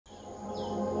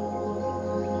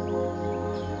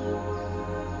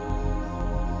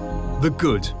The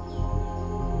good,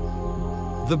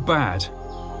 the bad,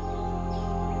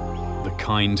 the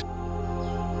kind,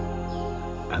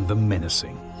 and the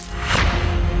menacing.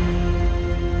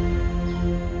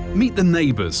 Meet the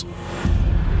neighbours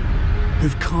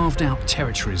who've carved out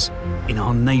territories in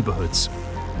our neighbourhoods,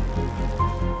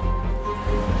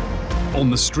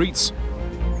 on the streets,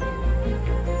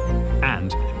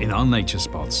 and in our nature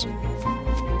spots.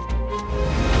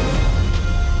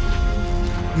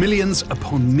 Millions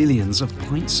upon millions of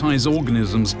pint-sized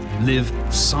organisms live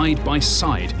side by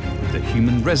side with the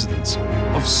human residents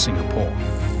of Singapore.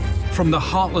 From the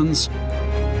heartlands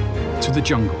to the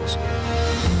jungles,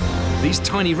 these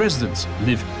tiny residents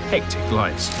live hectic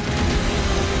lives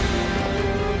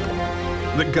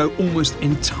that go almost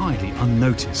entirely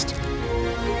unnoticed.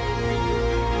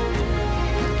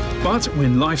 But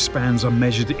when lifespans are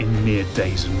measured in mere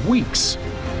days and weeks,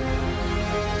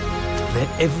 their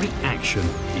every action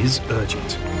is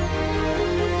urgent.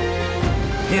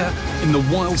 Here in the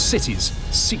wild city's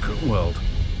secret world.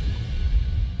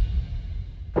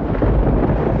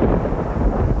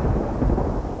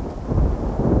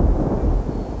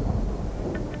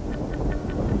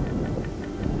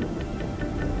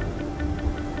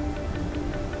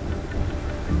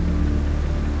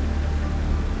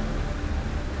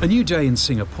 A new day in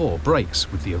Singapore breaks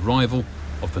with the arrival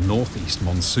of the northeast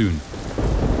monsoon.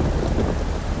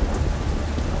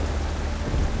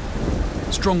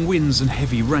 Strong winds and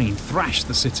heavy rain thrash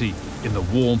the city in the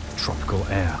warm tropical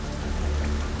air.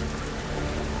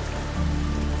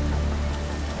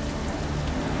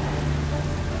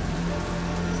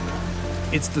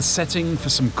 It's the setting for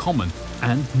some common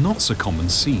and not so common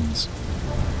scenes.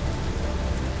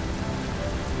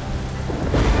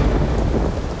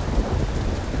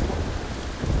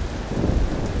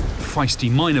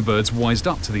 Feisty myna birds wised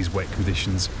up to these wet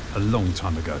conditions a long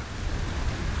time ago.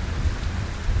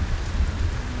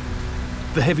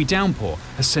 The heavy downpour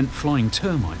has sent flying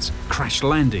termites crash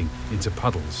landing into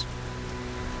puddles.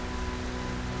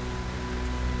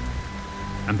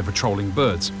 And the patrolling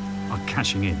birds are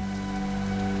cashing in.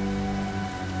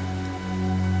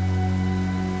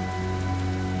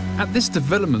 At this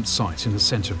development site in the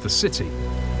centre of the city,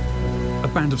 a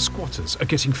band of squatters are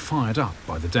getting fired up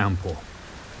by the downpour.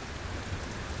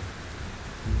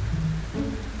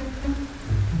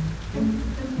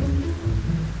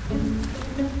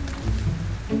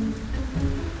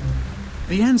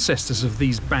 The ancestors of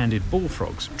these banded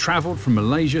bullfrogs travelled from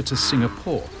Malaysia to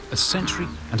Singapore a century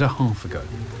and a half ago.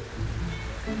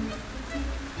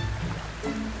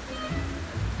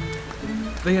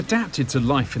 They adapted to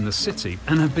life in the city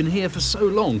and have been here for so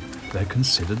long they're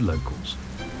considered locals.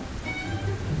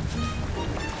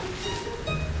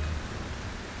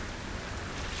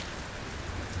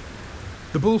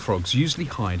 The bullfrogs usually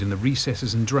hide in the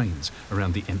recesses and drains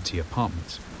around the empty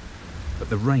apartments. But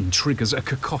the rain triggers a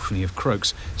cacophony of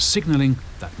croaks, signalling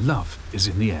that love is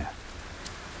in the air.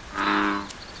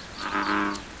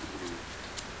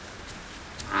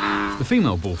 The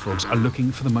female bullfrogs are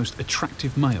looking for the most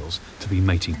attractive males to be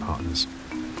mating partners.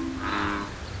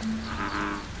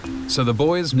 So the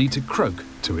boys need to croak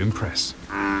to impress.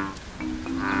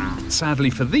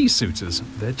 Sadly for these suitors,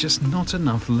 there are just not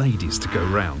enough ladies to go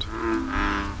round.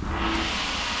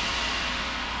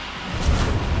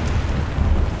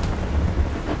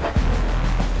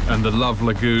 And the love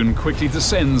lagoon quickly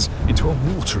descends into a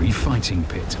watery fighting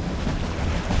pit.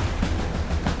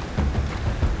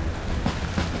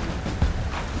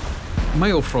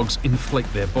 Male frogs inflate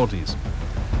their bodies,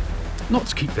 not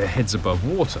to keep their heads above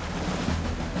water,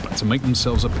 but to make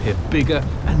themselves appear bigger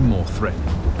and more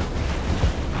threatening.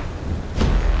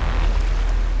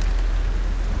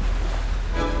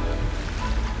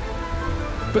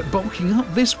 But bulking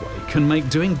up this way can make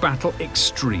doing battle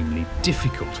extremely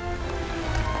difficult,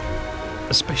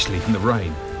 especially in the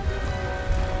rain.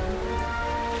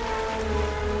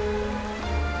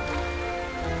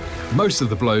 Most of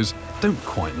the blows don't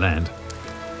quite land.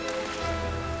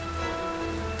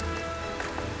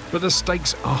 But the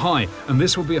stakes are high, and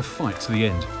this will be a fight to the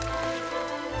end.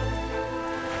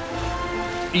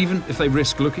 Even if they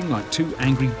risk looking like two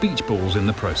angry beach balls in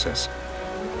the process.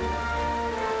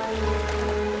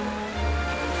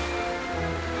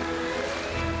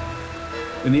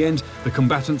 In the end, the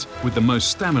combatant with the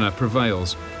most stamina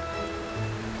prevails.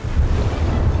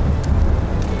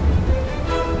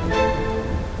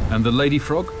 And the lady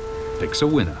frog picks a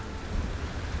winner.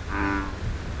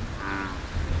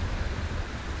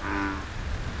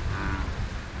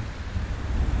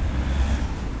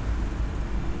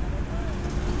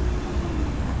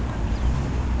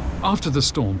 After the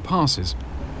storm passes,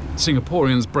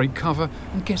 Singaporeans break cover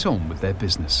and get on with their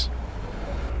business.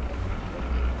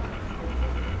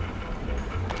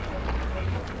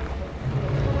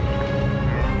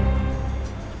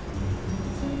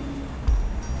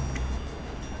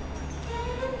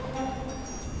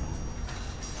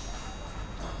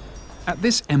 At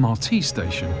this MRT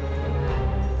station,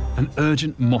 an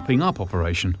urgent mopping up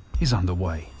operation is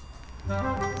underway.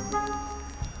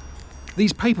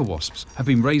 These paper wasps have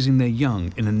been raising their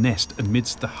young in a nest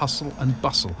amidst the hustle and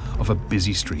bustle of a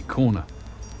busy street corner.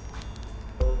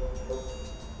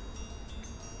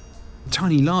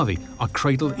 Tiny larvae are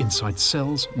cradled inside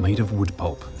cells made of wood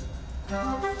pulp.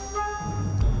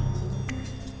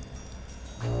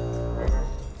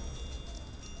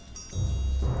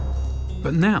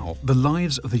 But now, the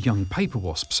lives of the young paper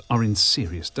wasps are in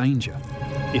serious danger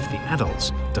if the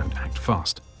adults don't act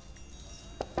fast.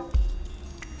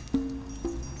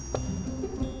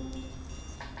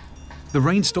 The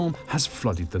rainstorm has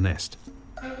flooded the nest.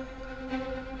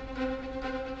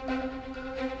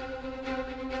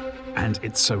 And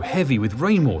it's so heavy with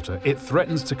rainwater, it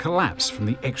threatens to collapse from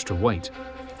the extra weight.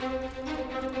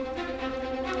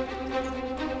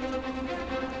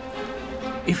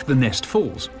 If the nest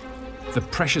falls, the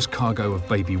precious cargo of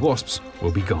baby wasps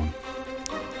will be gone.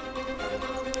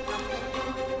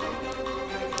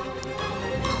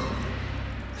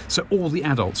 So all the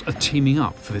adults are teaming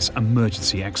up for this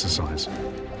emergency exercise.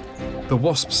 The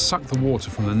wasps suck the water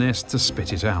from the nest to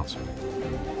spit it out.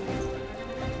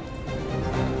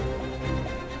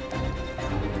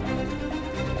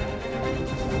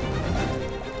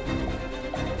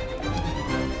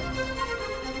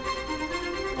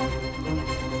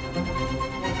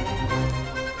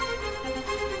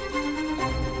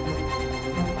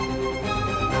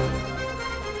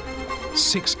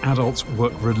 Six adults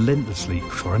work relentlessly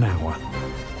for an hour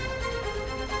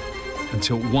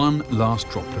until one last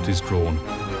droplet is drawn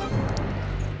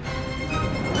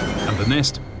and the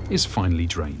nest is finally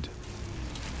drained.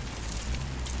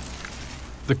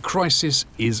 The crisis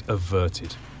is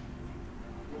averted.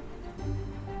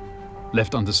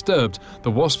 Left undisturbed,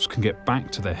 the wasps can get back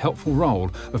to their helpful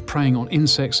role of preying on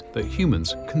insects that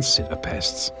humans consider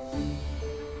pests.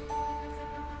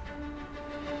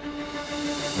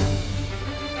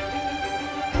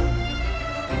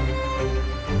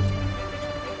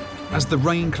 As the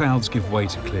rain clouds give way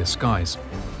to clear skies,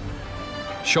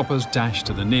 shoppers dash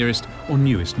to the nearest or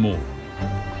newest mall.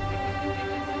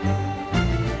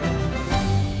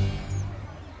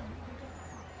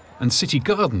 And city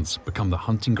gardens become the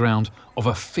hunting ground of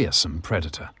a fearsome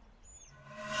predator.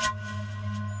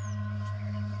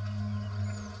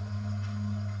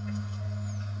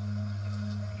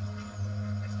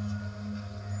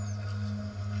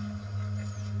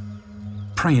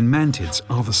 Praying mantids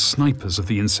are the snipers of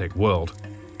the insect world,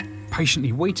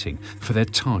 patiently waiting for their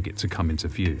target to come into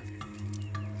view.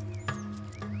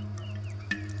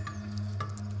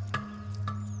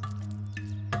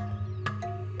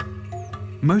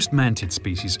 Most mantid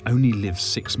species only live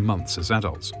 6 months as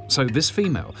adults, so this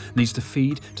female needs to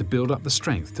feed to build up the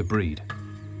strength to breed.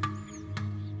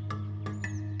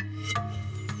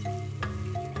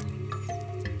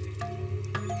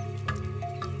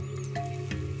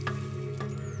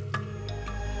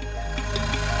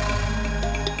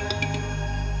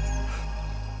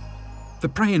 The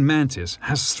praying mantis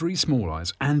has 3 small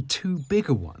eyes and 2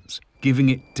 bigger ones, giving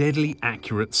it deadly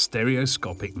accurate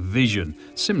stereoscopic vision,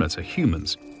 similar to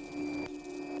humans.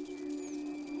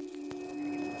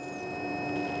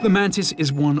 The mantis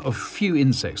is one of few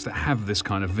insects that have this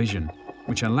kind of vision,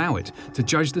 which allow it to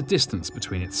judge the distance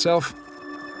between itself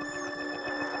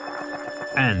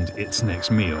and its next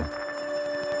meal.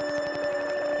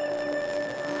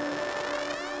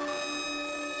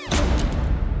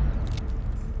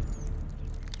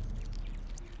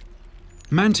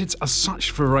 Mantids are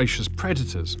such voracious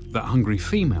predators that hungry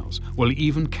females will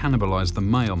even cannibalize the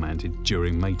male mantid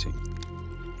during mating.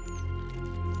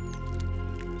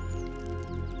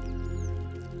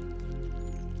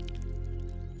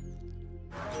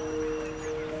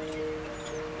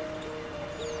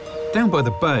 Down by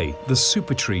the bay, the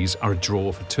super trees are a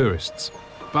draw for tourists,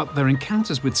 but their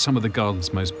encounters with some of the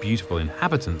garden's most beautiful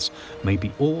inhabitants may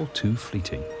be all too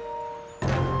fleeting.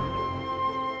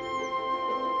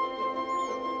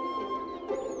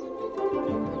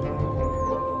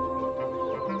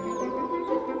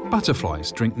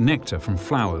 Butterflies drink nectar from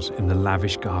flowers in the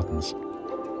lavish gardens.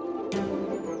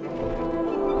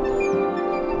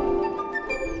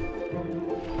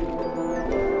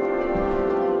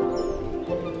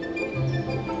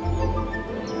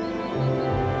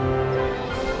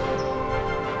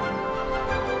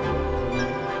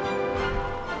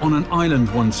 On an island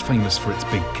once famous for its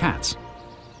big cats,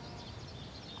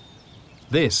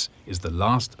 this is the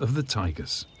last of the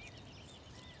tigers.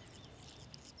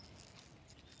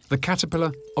 The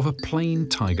caterpillar of a plain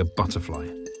tiger butterfly.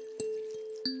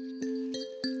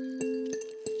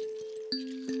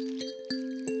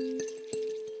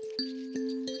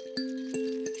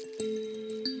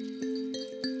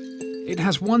 It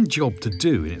has one job to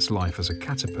do in its life as a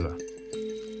caterpillar,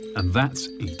 and that's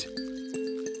eat.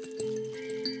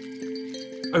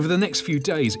 Over the next few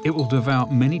days, it will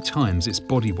devour many times its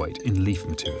body weight in leaf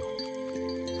material.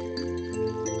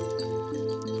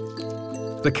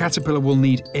 The caterpillar will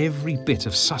need every bit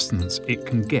of sustenance it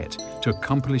can get to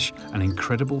accomplish an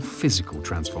incredible physical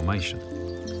transformation.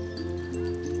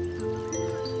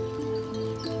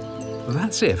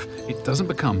 That's if it doesn't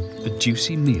become a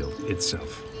juicy meal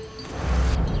itself.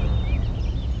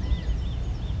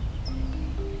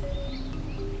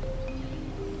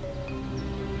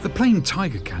 The plain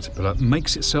tiger caterpillar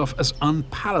makes itself as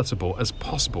unpalatable as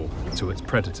possible to its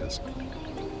predators.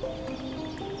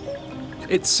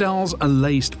 Its cells are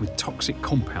laced with toxic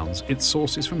compounds it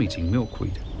sources from eating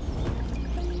milkweed.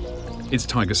 Its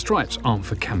tiger stripes aren't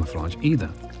for camouflage either.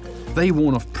 They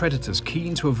warn off predators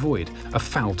keen to avoid a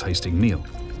foul-tasting meal.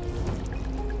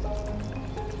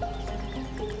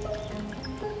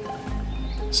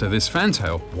 So this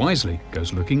fantail wisely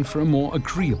goes looking for a more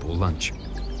agreeable lunch,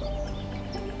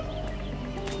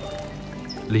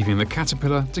 leaving the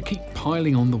caterpillar to keep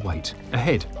piling on the weight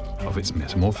ahead of its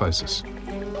metamorphosis.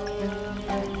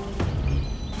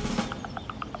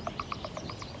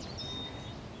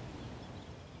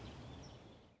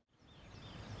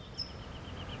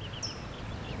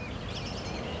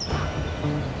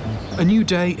 A new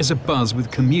day is abuzz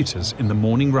with commuters in the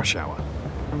morning rush hour.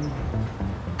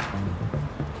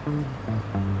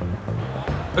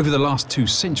 Over the last 2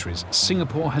 centuries,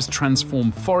 Singapore has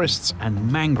transformed forests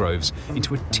and mangroves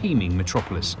into a teeming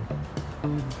metropolis.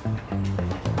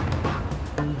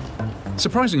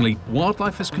 Surprisingly,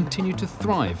 wildlife has continued to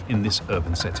thrive in this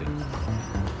urban setting.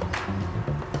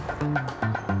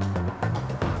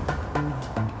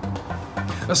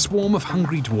 A swarm of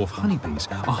hungry dwarf honeybees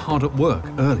are hard at work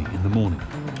early in the morning.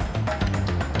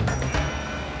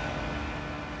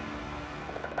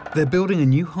 They're building a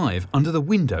new hive under the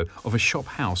window of a shop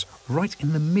house right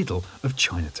in the middle of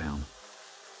Chinatown.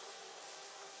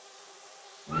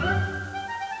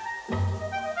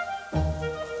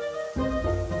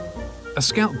 A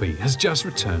scout bee has just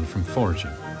returned from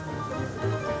foraging.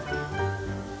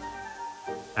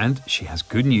 And she has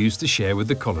good news to share with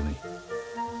the colony.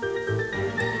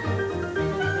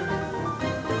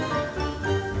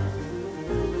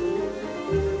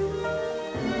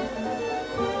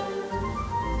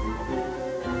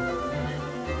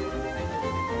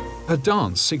 Her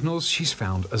dance signals she's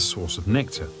found a source of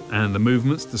nectar, and the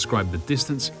movements describe the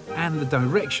distance and the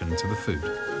direction to the food.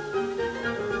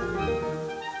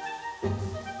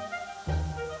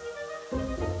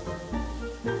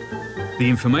 The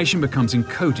information becomes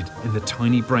encoded in the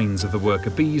tiny brains of the worker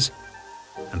bees,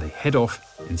 and they head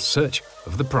off in search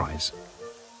of the prize.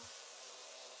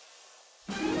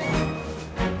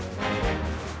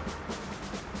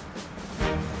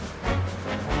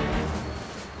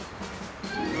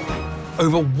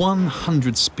 Over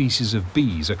 100 species of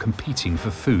bees are competing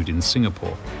for food in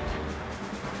Singapore.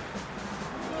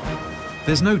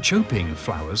 There's no choping of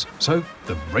flowers, so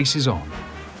the race is on.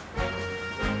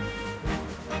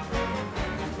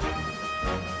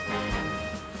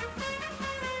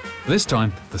 This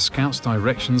time, the scout's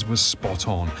directions were spot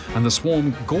on, and the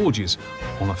swarm gorges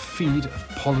on a feed of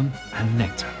pollen and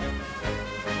nectar.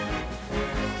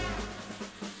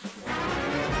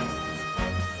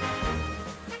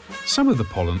 Some of the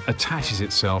pollen attaches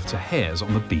itself to hairs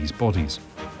on the bees' bodies.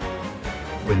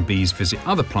 When bees visit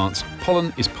other plants,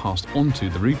 pollen is passed onto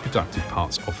the reproductive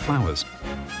parts of flowers.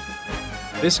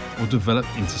 This will develop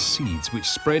into seeds which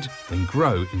spread, then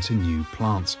grow into new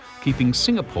plants, keeping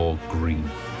Singapore green.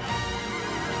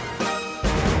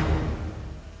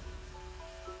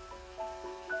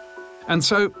 And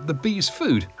so the bees'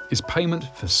 food is payment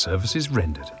for services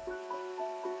rendered.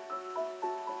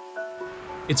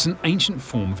 It's an ancient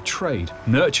form of trade,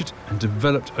 nurtured and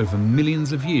developed over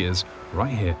millions of years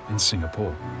right here in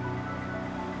Singapore.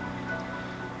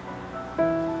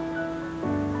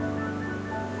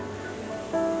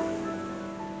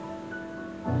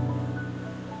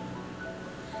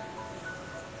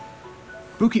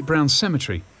 Bukit Brown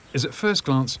Cemetery is at first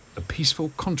glance a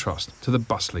peaceful contrast to the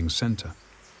bustling centre.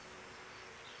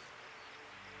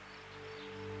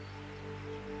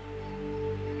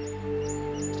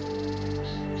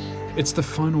 It's the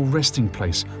final resting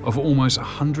place of almost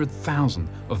 100,000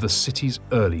 of the city's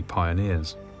early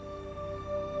pioneers.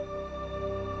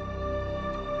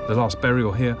 The last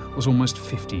burial here was almost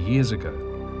 50 years ago,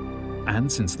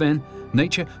 and since then,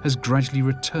 nature has gradually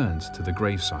returned to the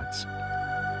grave sites.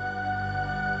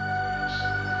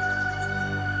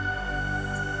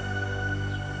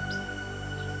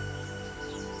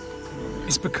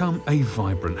 It's become a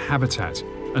vibrant habitat,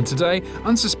 And today,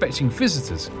 unsuspecting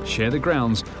visitors share the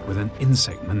grounds with an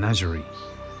insect menagerie.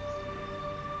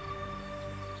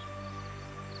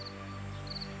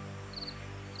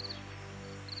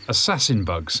 Assassin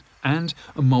bugs and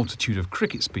a multitude of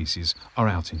cricket species are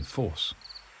out in force.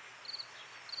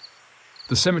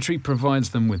 The cemetery provides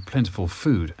them with plentiful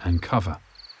food and cover.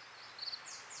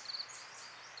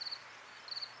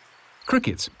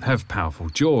 Crickets have powerful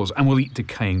jaws and will eat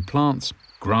decaying plants,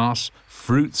 grass,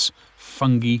 fruits,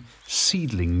 fungi,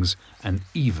 seedlings, and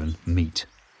even meat.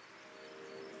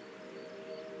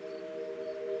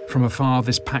 From afar,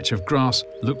 this patch of grass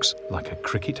looks like a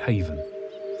cricket haven.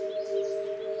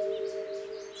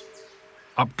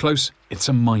 Up close, it's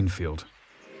a minefield,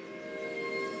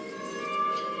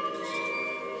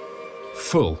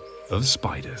 full of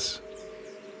spiders.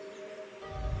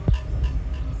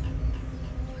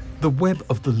 The web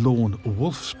of the lawn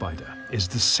wolf spider is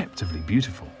deceptively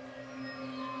beautiful.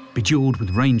 Bejeweled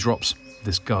with raindrops,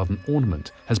 this garden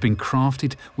ornament has been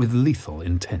crafted with lethal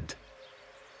intent.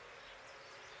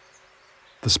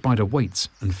 The spider waits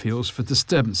and feels for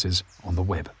disturbances on the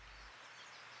web.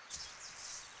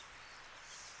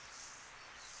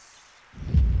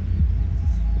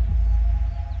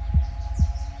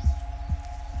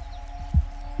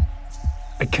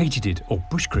 A katydid or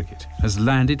bush cricket has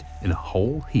landed in a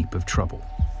whole heap of trouble.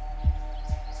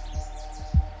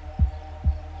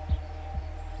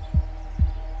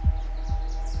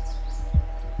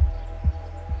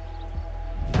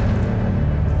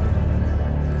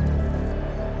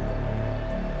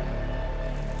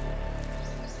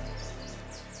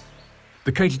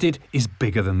 The katydid is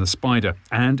bigger than the spider,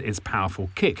 and its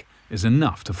powerful kick is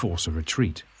enough to force a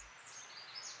retreat.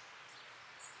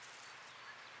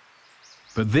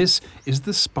 But this is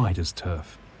the spider's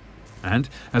turf, and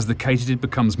as the katydid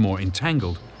becomes more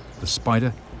entangled, the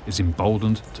spider is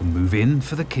emboldened to move in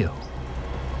for the kill.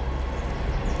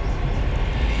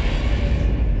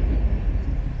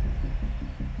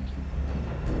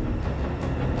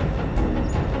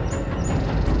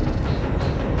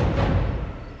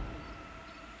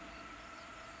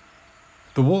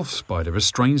 The wolf spider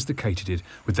restrains the katydid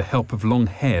with the help of long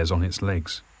hairs on its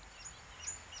legs.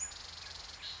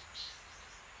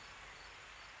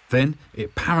 Then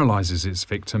it paralyzes its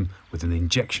victim with an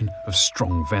injection of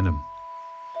strong venom.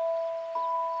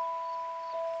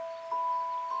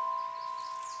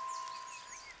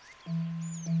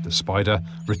 The spider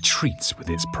retreats with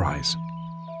its prize.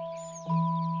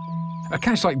 A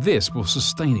catch like this will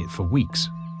sustain it for weeks.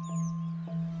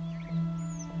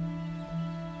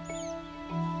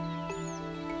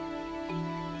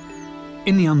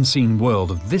 In the unseen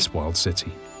world of this wild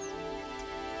city,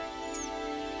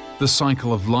 the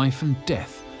cycle of life and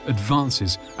death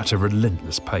advances at a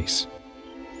relentless pace.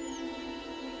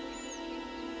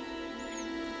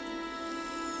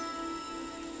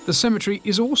 The cemetery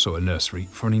is also a nursery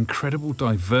for an incredible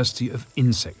diversity of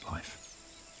insect life,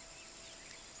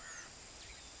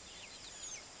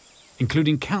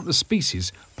 including countless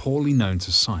species poorly known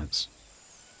to science.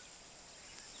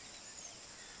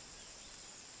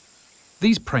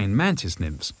 These praying mantis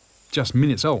nymphs, just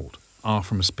minutes old, are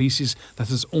from a species that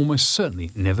has almost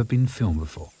certainly never been filmed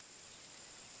before.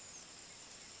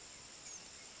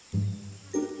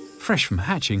 Fresh from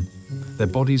hatching, their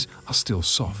bodies are still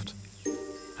soft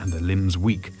and their limbs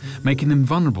weak, making them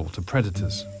vulnerable to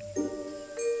predators.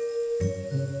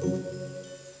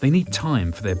 They need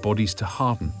time for their bodies to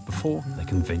harden before they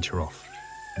can venture off.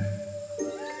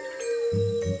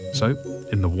 So,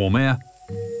 in the warm air,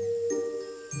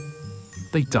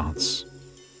 they dance.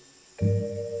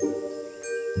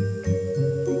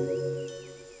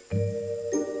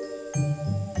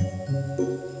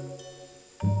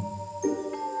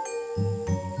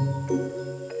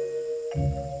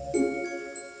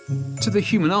 To the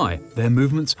human eye, their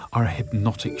movements are a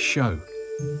hypnotic show.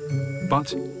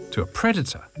 But to a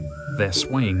predator, their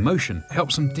swaying motion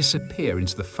helps them disappear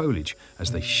into the foliage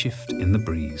as they shift in the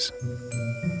breeze.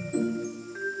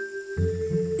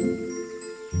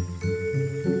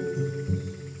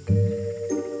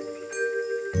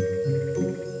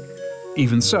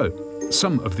 Even so,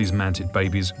 some of these mantid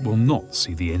babies will not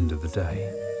see the end of the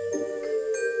day.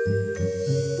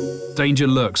 Danger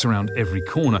lurks around every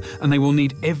corner, and they will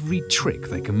need every trick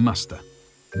they can muster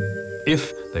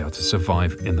if they are to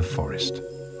survive in the forest.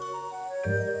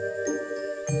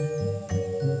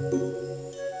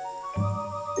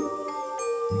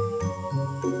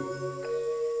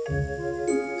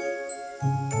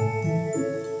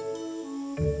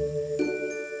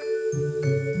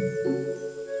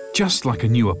 Just like a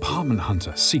new apartment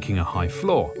hunter seeking a high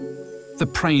floor, the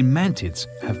praying mantids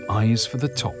have eyes for the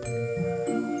top.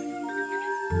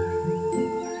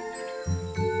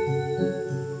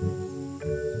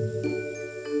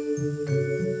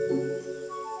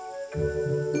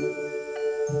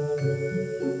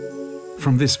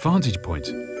 From this vantage point,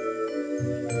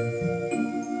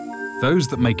 those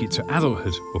that make it to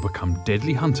adulthood will become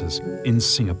deadly hunters in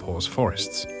Singapore's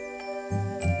forests.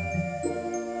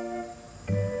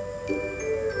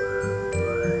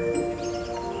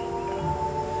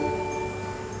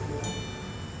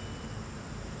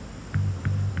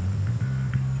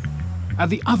 At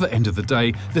the other end of the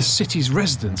day, the city's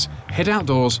residents head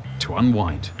outdoors to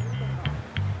unwind.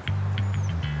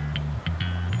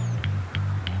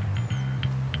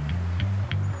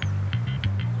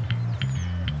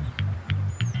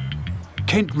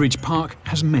 Kent Ridge Park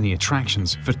has many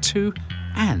attractions for 2-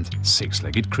 and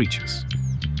 6-legged creatures.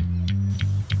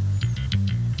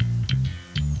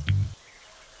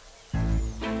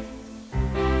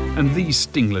 And these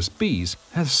stingless bees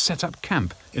have set up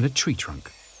camp in a tree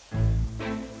trunk.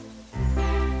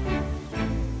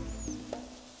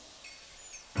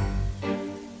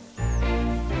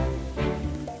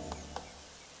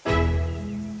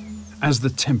 As the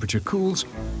temperature cools,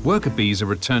 worker bees are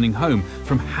returning home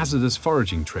from hazardous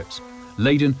foraging trips,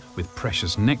 laden with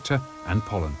precious nectar and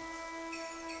pollen.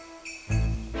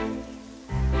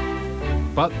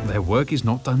 But their work is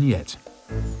not done yet.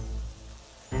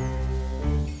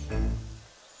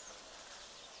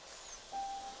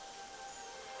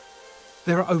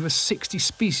 There are over 60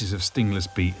 species of stingless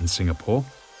bee in Singapore.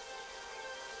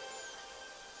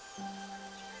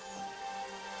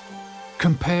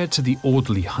 Compared to the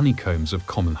orderly honeycombs of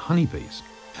common honeybees,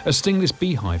 a stingless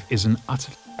beehive is an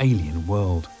utterly alien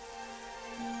world.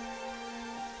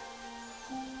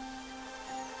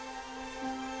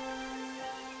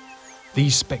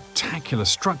 These spectacular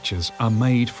structures are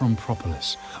made from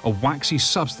propolis, a waxy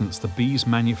substance the bees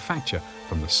manufacture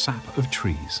from the sap of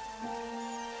trees.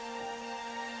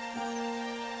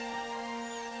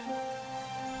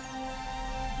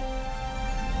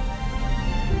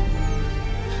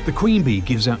 The queen bee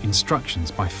gives out instructions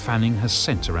by fanning her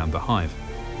scent around the hive.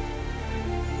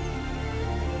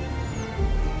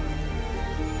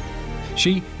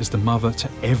 She is the mother to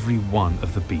every one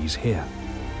of the bees here.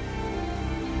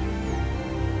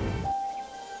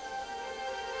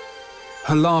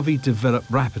 Her larvae develop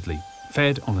rapidly,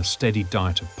 fed on a steady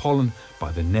diet of pollen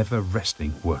by the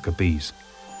never-resting worker bees.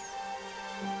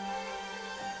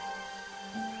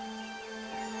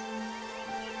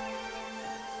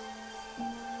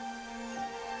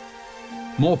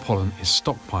 More pollen is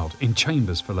stockpiled in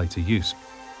chambers for later use.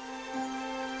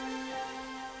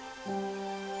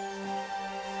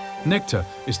 Nectar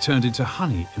is turned into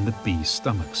honey in the bees'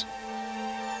 stomachs.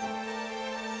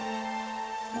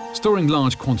 Storing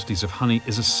large quantities of honey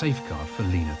is a safeguard for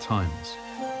leaner times.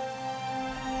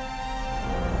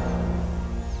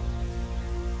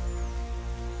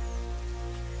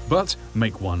 But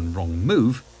make one wrong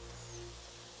move,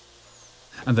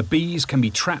 and the bees can be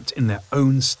trapped in their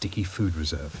own sticky food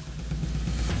reserve.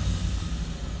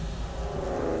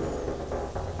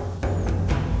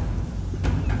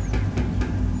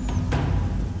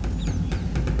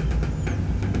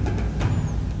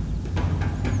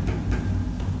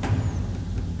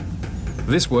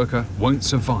 This worker won't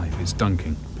survive its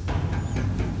dunking.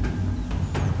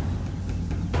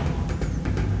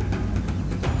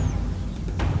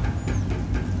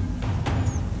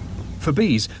 For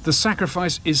bees, the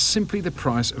sacrifice is simply the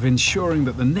price of ensuring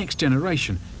that the next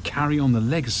generation carry on the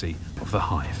legacy of the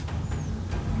hive.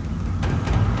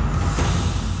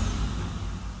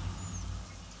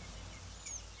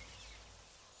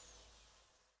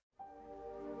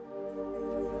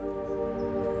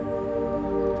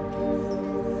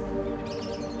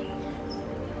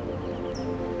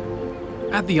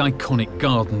 At the iconic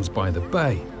gardens by the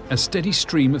bay, a steady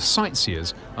stream of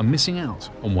sightseers are missing out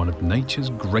on one of nature's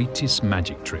greatest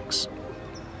magic tricks.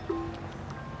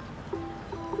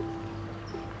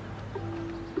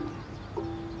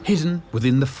 Hidden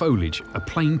within the foliage, a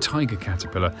plain tiger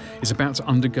caterpillar is about to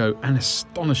undergo an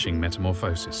astonishing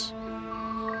metamorphosis.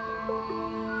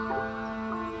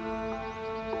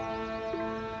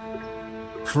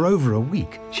 For over a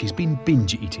week, she's been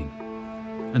binge eating.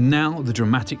 And now the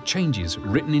dramatic changes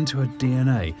written into her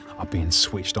DNA are being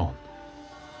switched on.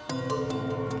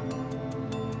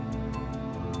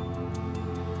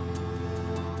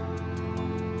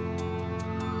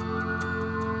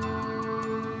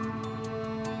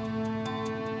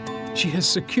 She has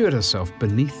secured herself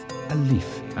beneath a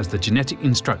leaf as the genetic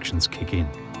instructions kick in.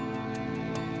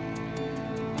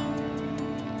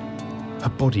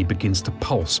 Her body begins to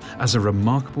pulse as a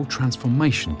remarkable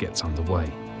transformation gets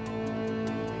underway.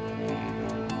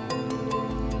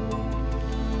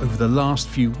 Over the last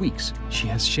few weeks, she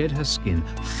has shed her skin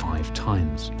 5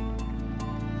 times.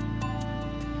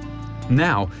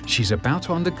 Now she's about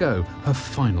to undergo her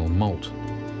final molt.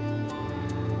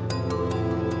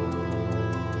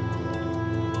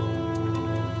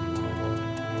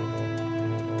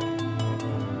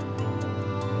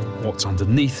 What's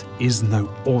underneath is no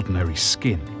ordinary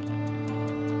skin.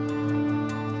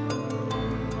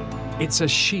 It's a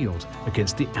shield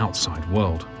against the outside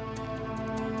world.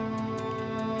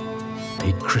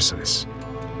 A chrysalis.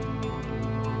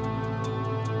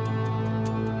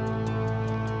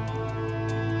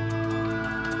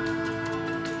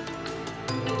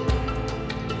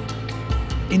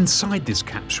 Inside this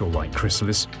capsule-like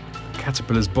chrysalis, the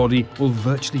caterpillar's body will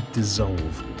virtually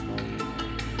dissolve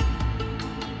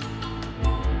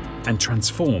and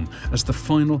transform as the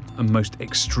final and most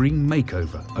extreme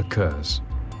makeover occurs.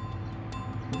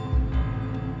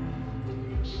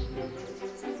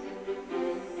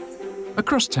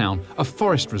 Across town, a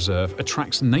forest reserve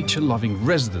attracts nature-loving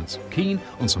residents keen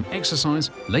on some exercise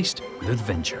laced with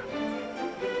adventure.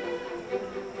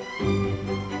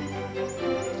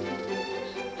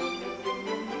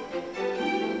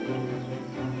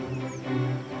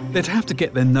 They'd have to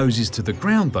get their noses to the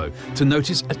ground, though, to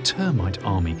notice a termite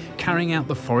army carrying out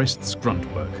the forest's grunt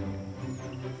work.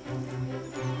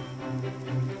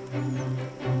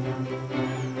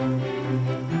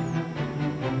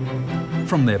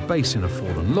 From their base in a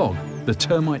fallen log, the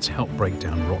termites help break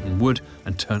down rotten wood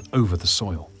and turn over the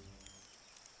soil.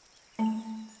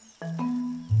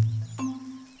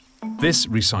 This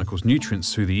recycles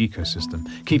nutrients through the ecosystem,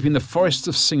 keeping the forests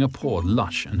of Singapore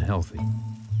lush and healthy.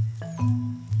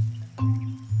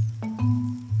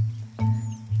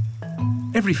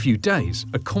 Every few days,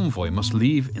 a convoy must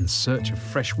leave in search of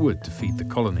fresh wood to feed the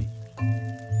colony.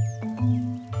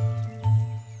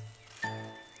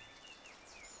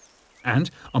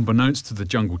 And, unbeknownst to the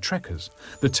jungle trekkers,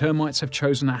 the termites have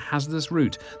chosen a hazardous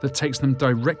route that takes them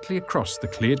directly across the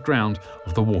cleared ground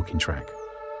of the walking track.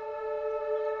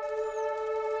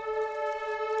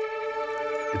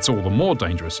 It's all the more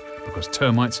dangerous because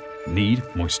termites need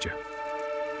moisture.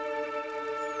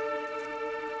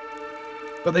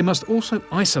 But they must also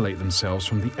isolate themselves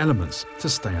from the elements to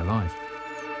stay alive.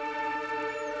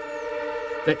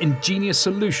 Their ingenious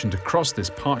solution to cross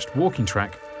this parched walking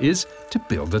track is to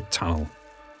build a tunnel.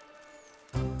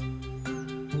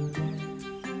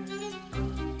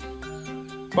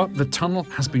 But the tunnel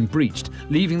has been breached,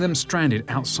 leaving them stranded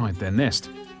outside their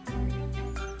nest.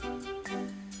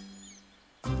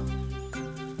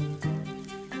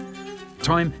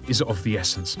 Time is of the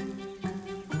essence.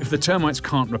 If the termites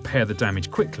can't repair the damage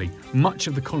quickly, much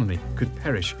of the colony could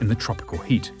perish in the tropical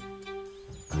heat.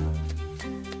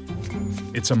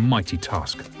 It's a mighty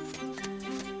task.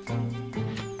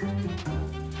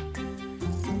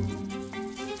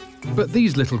 But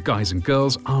these little guys and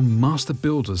girls are master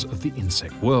builders of the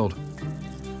insect world,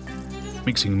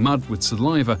 mixing mud with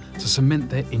saliva to cement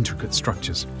their intricate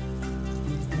structures.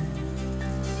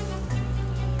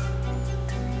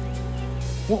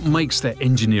 What makes their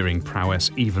engineering prowess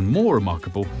even more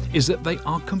remarkable is that they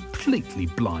are completely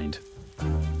blind.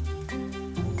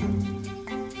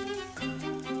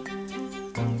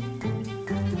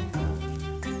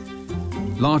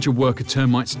 Larger worker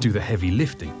termites do the heavy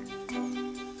lifting,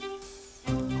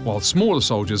 while smaller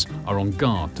soldiers are on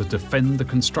guard to defend the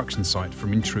construction site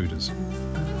from intruders.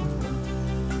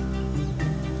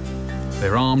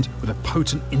 They're armed with a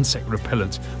potent insect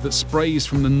repellent that sprays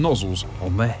from the nozzles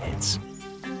on their heads.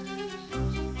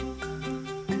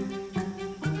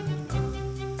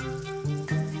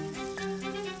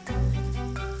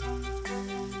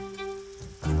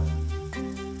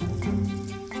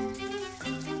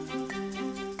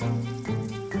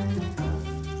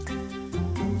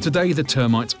 Today, the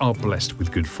termites are blessed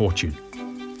with good fortune.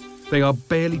 They are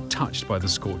barely touched by the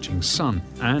scorching sun,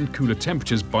 and cooler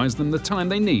temperatures buys them the time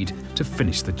they need to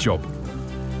finish the job.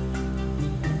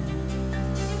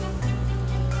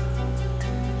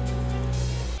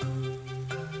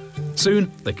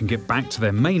 Soon, they can get back to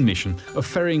their main mission of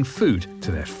ferrying food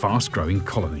to their fast-growing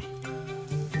colony.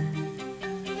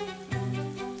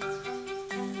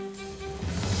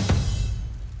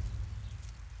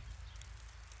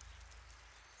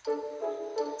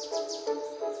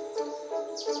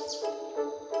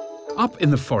 Up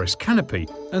in the forest canopy,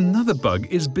 another bug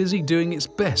is busy doing its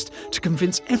best to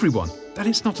convince everyone that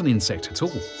it's not an insect at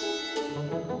all.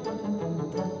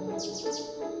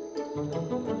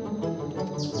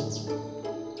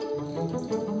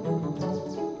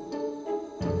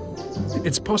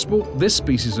 It's possible this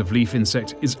species of leaf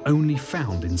insect is only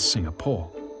found in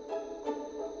Singapore.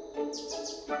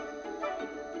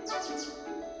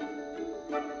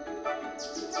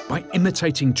 By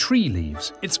Imitating tree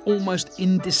leaves, it's almost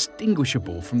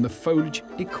indistinguishable from the foliage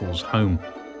it calls home.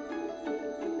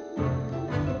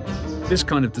 This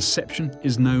kind of deception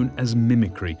is known as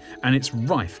mimicry, and it's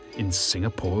rife in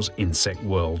Singapore's insect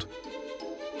world.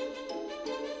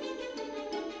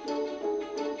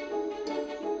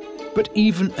 But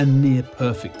even a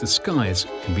near-perfect disguise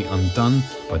can be undone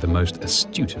by the most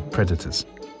astute of predators.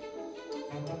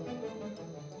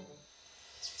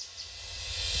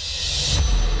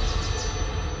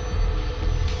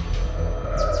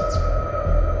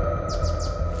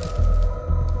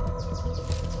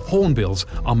 Hornbills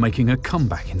are making a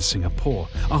comeback in Singapore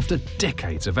after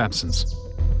decades of absence.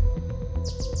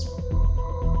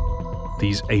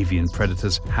 These avian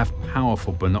predators have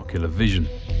powerful binocular vision.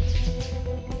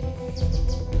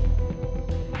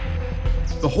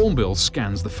 The hornbill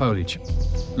scans the foliage,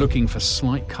 looking for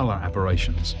slight colour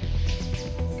aberrations.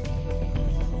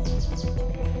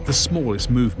 The smallest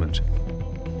movement,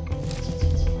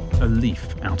 a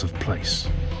leaf out of place.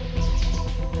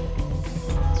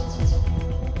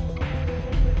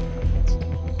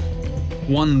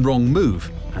 One wrong move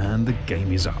and the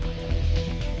game is up.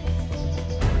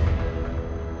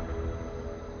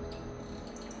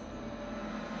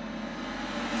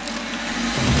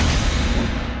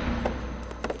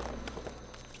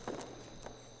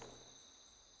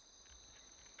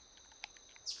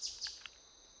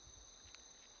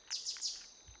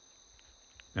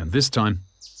 And this time,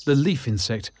 the leaf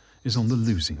insect is on the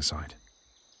losing side.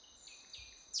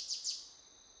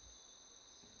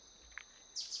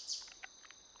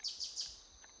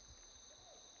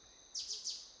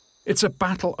 It's a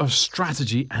battle of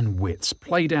strategy and wits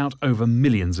played out over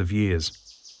millions of years.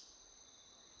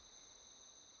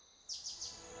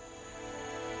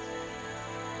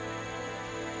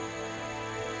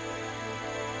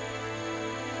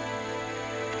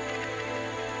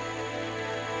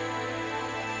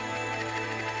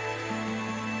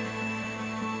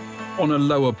 On a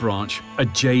lower branch, a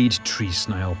jade tree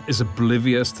snail is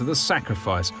oblivious to the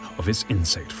sacrifice of its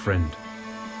insect friend.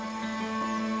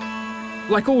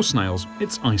 Like all snails,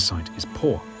 its eyesight is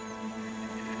poor.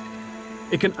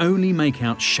 It can only make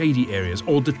out shady areas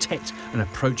or detect an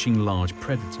approaching large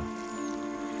predator.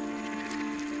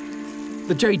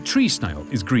 The jade tree snail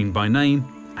is green by name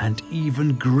and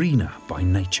even greener by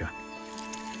nature.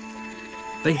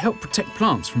 They help protect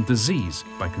plants from disease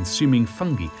by consuming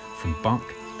fungi from bark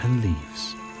and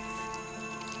leaves.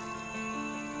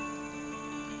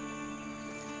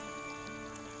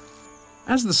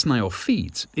 As the snail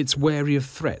feeds, it's wary of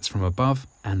threats from above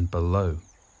and below.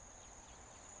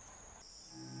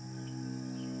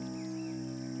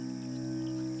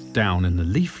 Down in the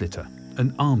leaf litter,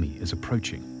 an army is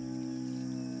approaching.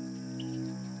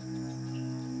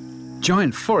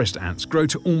 Giant forest ants grow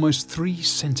to almost 3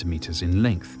 centimeters in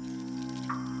length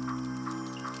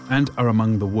and are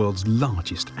among the world's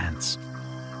largest ants.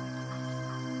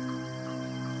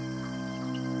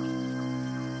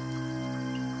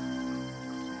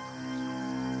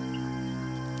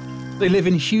 They live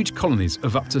in huge colonies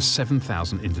of up to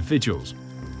 7,000 individuals.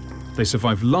 They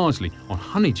survive largely on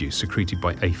honeydew secreted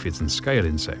by aphids and scale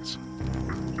insects.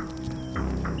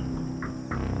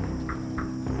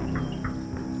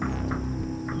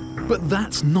 But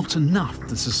that's not enough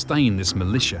to sustain this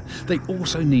militia. They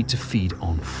also need to feed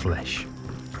on flesh.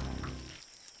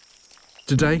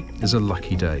 Today is a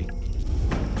lucky day.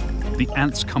 The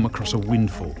ants come across a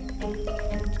windfall.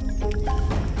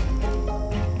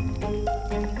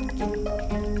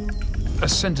 A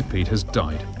centipede has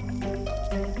died.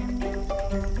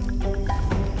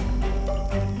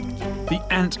 The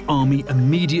ant army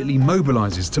immediately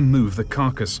mobilizes to move the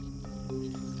carcass.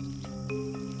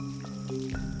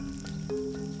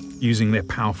 Using their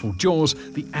powerful jaws,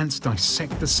 the ants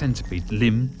dissect the centipede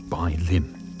limb by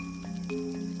limb.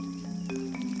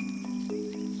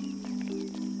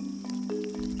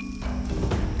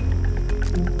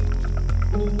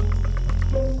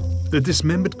 The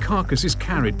dismembered carcass is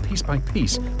carried piece by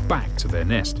piece back to their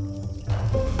nest.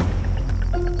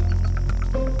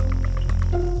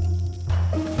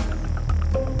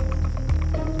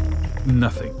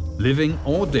 Nothing, living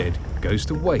or dead, goes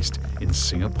to waste in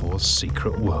Singapore's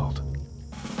secret world.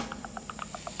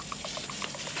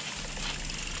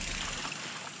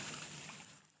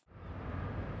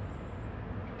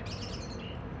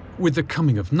 With the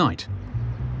coming of night,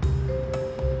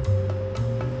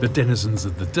 the denizens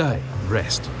of the day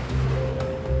rest,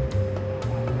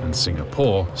 and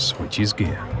Singapore switches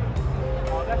gear.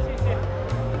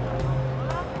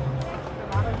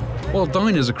 While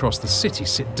diners across the city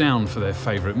sit down for their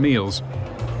favourite meals,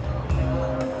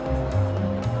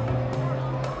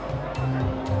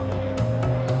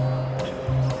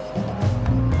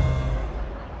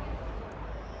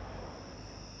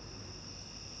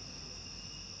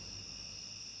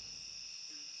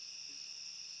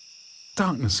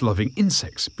 darkness-loving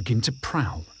insects begin to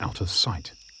prowl out of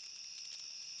sight.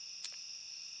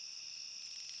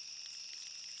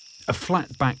 A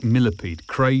flat-backed millipede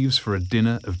craves for a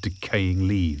dinner of decaying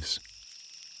leaves.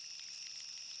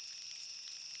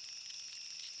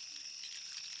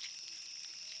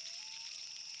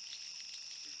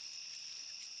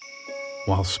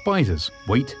 While spiders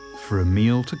wait for a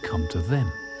meal to come to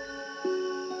them.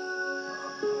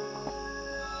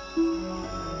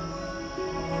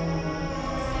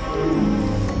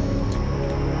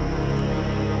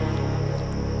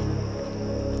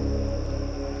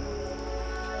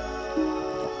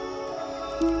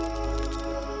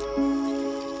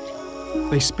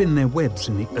 They spin their webs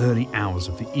in the early hours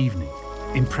of the evening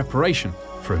in preparation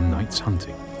for a night's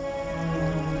hunting.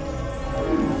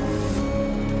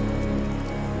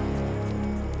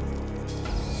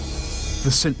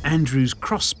 The St. Andrew's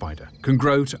cross spider can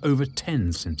grow to over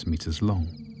 10 centimetres long.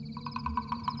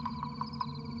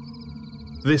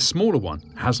 This smaller one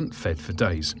hasn't fed for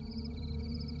days.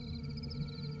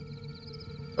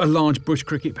 A large bush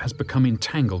cricket has become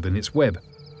entangled in its web.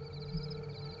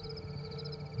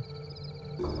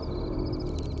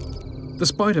 The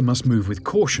spider must move with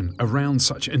caution around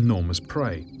such enormous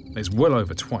prey. It's well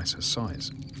over twice her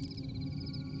size.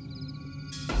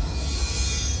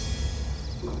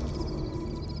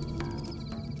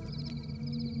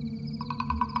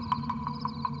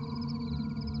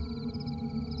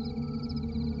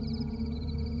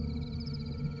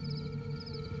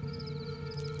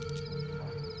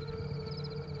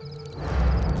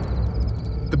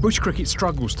 The bush cricket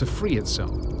struggles to free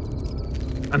itself,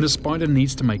 and the spider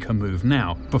needs to make her move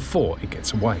now before it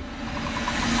gets away.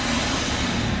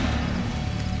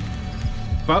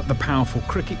 But the powerful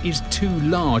cricket is too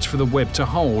large for the web to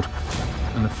hold,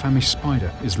 and the famished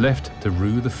spider is left to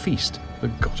rue the feast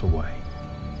that got away.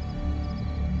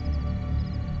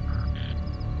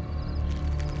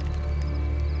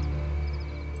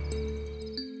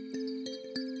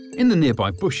 In the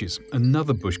nearby bushes,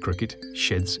 another bush cricket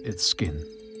sheds its skin.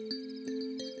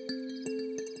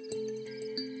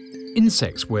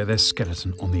 Insects wear their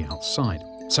skeleton on the outside,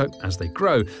 so as they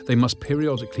grow, they must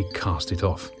periodically cast it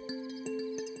off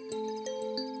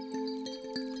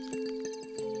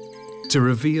to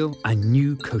reveal a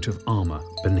new coat of armour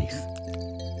beneath.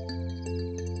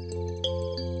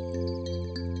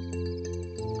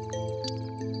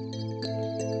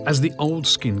 As the old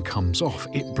skin comes off,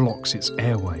 it blocks its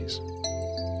airways.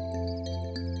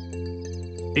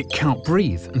 It cannot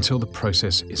breathe until the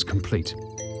process is complete.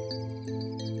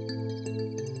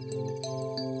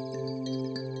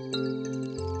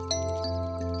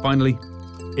 Finally,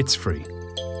 it's free.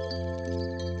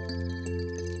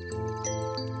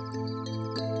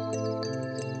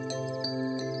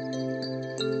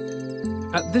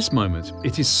 At this moment,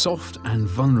 it is soft and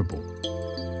vulnerable.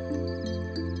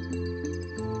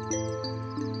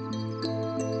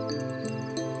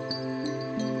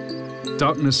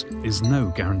 Darkness is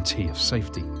no guarantee of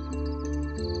safety.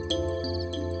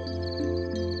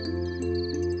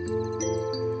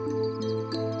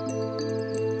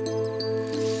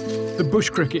 The bush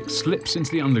cricket slips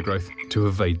into the undergrowth to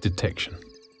evade detection.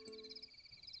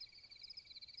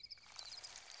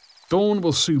 Dawn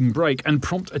will soon break and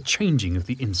prompt a changing of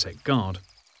the insect guard.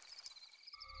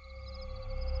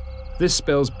 This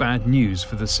spells bad news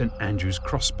for the St. Andrew's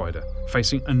cross spider,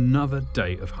 facing another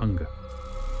day of hunger.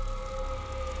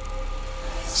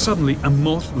 Suddenly, a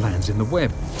moth lands in the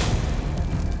web.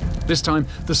 This time,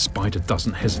 the spider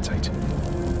doesn't hesitate.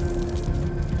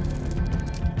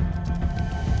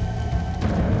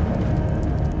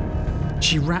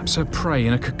 She wraps her prey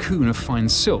in a cocoon of fine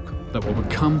silk that will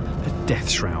become a death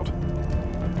shroud.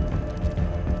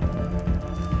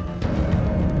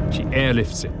 She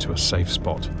airlifts it to a safe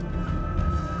spot,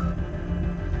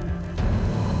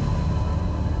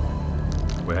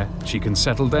 where she can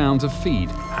settle down to feed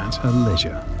at her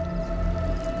leisure.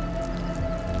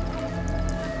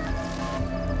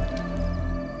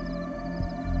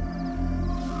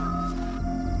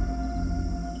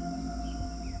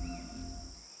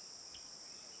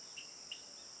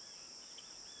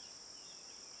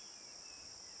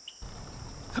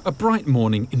 A bright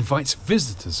morning invites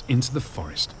visitors into the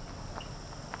forest.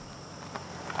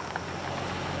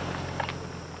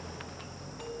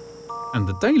 And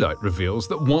the daylight reveals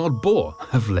that wild boar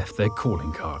have left their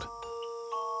calling card.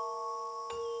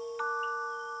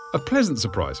 A pleasant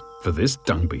surprise for this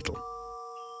dung beetle.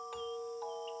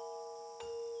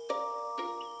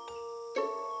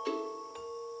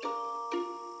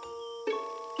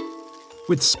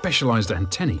 With specialised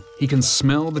antennae, he can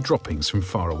smell the droppings from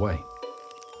far away.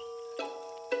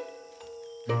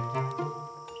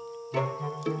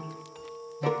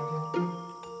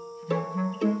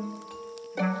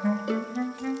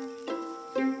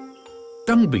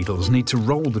 beetles need to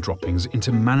roll the droppings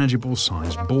into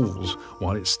manageable-sized balls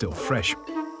while it's still fresh.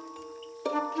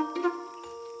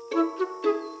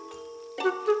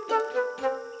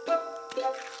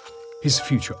 His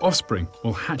future offspring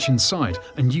will hatch inside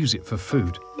and use it for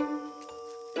food.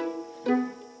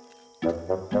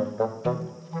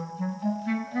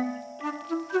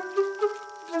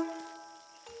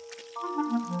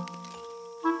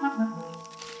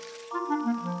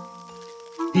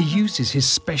 He uses his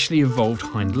specially evolved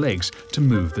hind legs to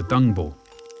move the dung ball.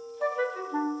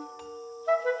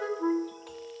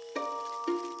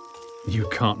 You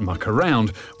can't muck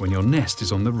around when your nest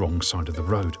is on the wrong side of the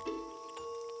road.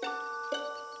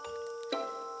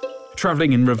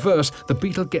 Travelling in reverse, the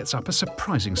beetle gets up a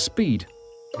surprising speed.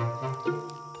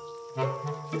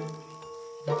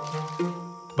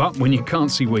 But when you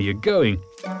can't see where you're going,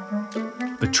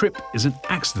 the trip is an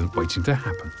accident waiting to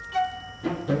happen.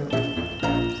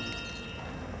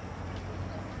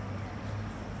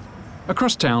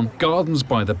 Across town, Gardens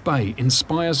by the Bay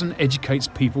inspires and educates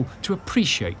people to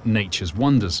appreciate nature's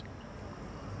wonders.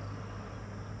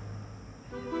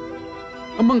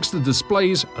 Amongst the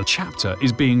displays, a chapter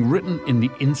is being written in the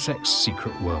insect's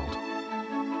secret world.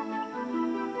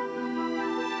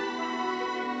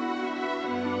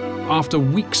 After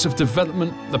weeks of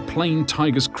development, the plain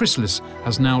tiger's chrysalis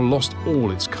has now lost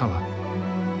all its colour.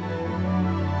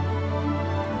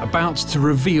 About to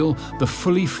reveal the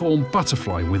fully formed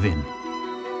butterfly within.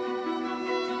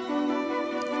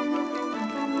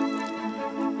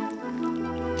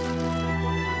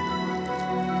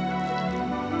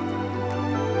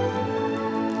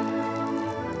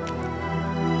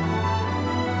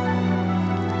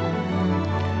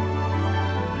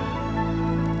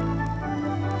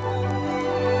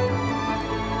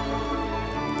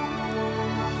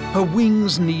 Her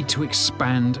wings need to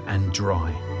expand and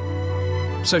dry,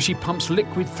 so she pumps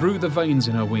liquid through the veins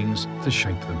in her wings to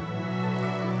shape them.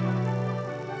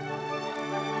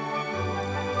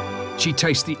 She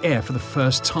tastes the air for the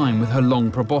first time with her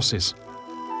long proboscis.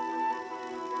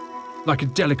 Like a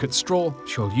delicate straw,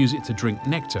 she'll use it to drink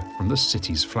nectar from the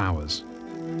city's flowers.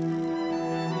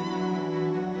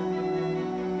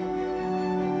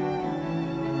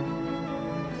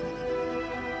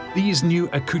 These new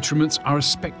accoutrements are a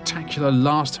spectacular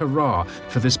last hurrah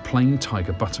for this plain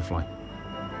tiger butterfly.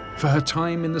 For her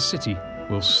time in the city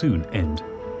will soon end.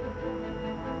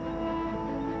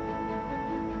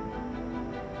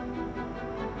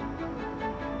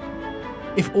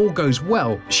 If all goes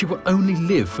well, she will only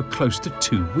live for close to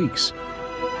 2 weeks.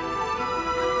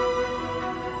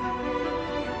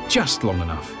 Just long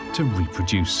enough to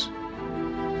reproduce.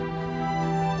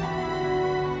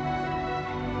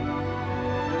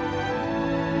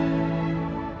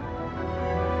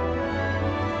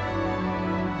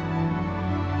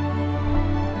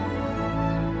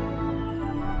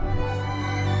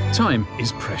 Time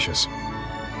is precious.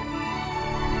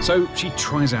 So she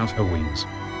tries out her wings.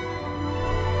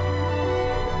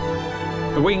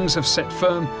 The wings have set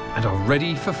firm and are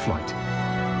ready for flight.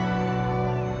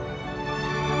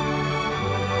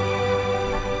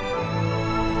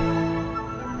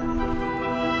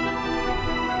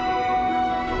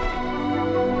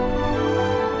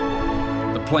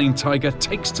 The plain tiger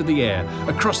takes to the air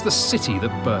across the city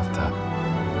that birthed her,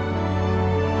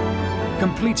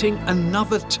 completing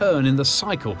another turn in the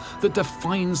cycle that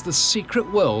defines the secret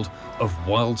world of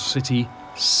Wild City,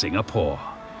 Singapore.